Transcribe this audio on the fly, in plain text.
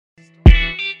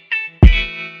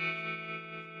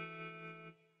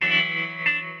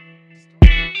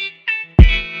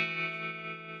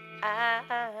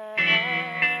Fux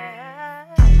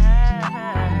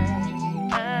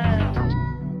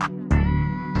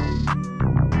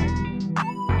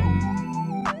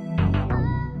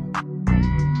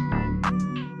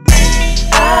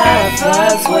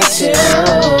with you.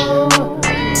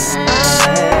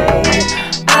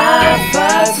 I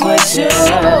fux with you.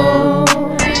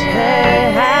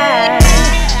 Hey, hey.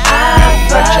 I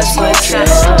fux with you.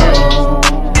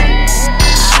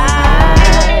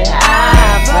 I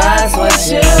fux with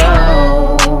you.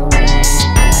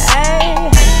 Hey,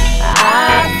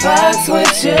 I fux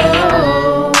with you.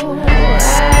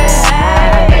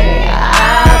 Hey, I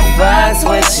fux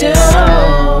with you.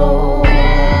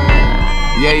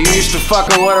 Yeah, you used to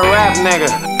fucking with a rap nigga.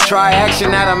 Try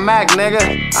action at a Mac, nigga.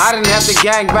 I didn't have to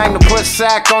gangbang to put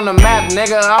sack on the map,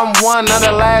 nigga. I'm one of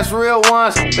the last real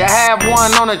ones that have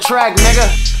one on the track, nigga.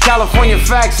 California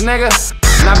facts, nigga.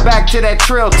 Now back to that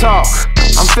trill talk.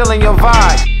 I'm feeling your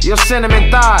vibe, your cinnamon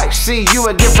thighs. See, you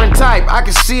a different type, I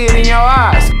can see it in your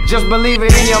eyes. Just believe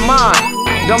it in your mind.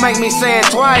 Don't make me say it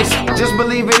twice, just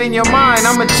believe it in your mind.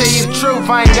 I'ma tell you the truth,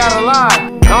 I ain't gotta lie.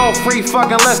 I don't free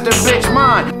fucking less the bitch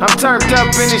mine. I'm turned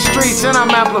up in the streets and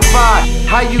I'm amplified.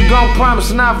 How you gon'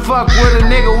 promise not fuck with a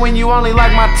nigga when you only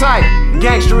like my type?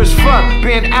 Gangster as fuck,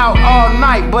 been out all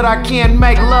night, but I can't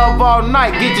make love all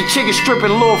night. Get the chicken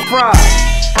stripping little fried.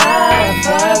 I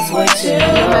fux with you.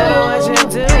 No matter what you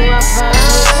do, I fux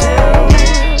with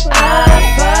you. I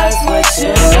fux with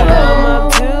you. Come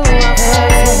up to, I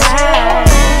fux with you.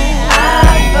 I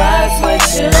fux with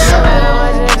you. No matter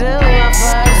what you do, I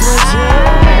fux with you.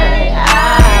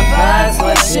 I fux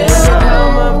with you.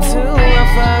 Come up to, I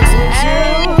fux with you.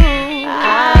 I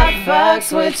fux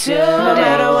with you. No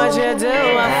matter what you do,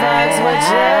 I fux with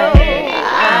you.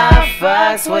 I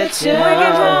fux with you. We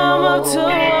can come up to, I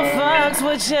fux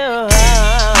with you.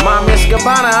 My Miss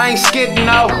Gabbana, I ain't skidding,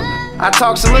 no. I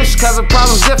talk solutions cause the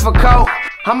problem's difficult.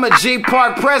 I'm a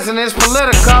G-Park president, it's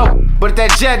political. But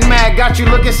that jet mag got you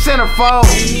looking centerfold.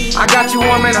 I got you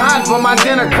warm and hot, but my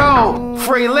dinner cold.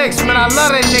 Free licks, man, I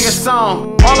love that nigga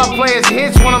song. All I play is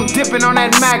hits when I'm dipping on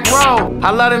that Mac roll.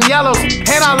 I love them yellows,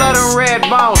 and I love them red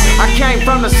bones. I came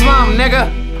from the slum, nigga.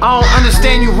 I don't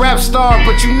understand you rap star,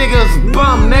 but you niggas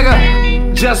bum, nigga.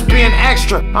 Just being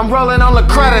extra. I'm rolling on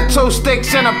LaCreta, 2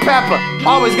 sticks and a pepper.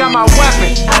 Always got my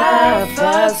weapon. I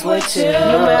fux with you.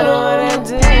 No matter what I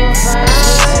do, I fux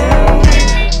with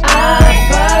you. I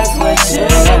fux with you.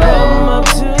 Come up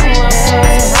to, I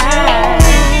fux with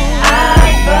you. I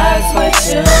fux with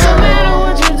you. No matter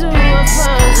what you do, I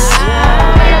fux with you.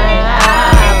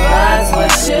 I fux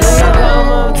with you. Come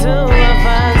up to, I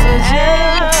fux with you.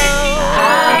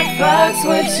 I fux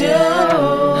with you.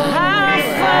 I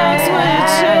fux with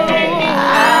you.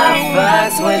 I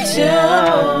fux with you.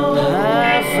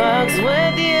 I fux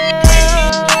with you.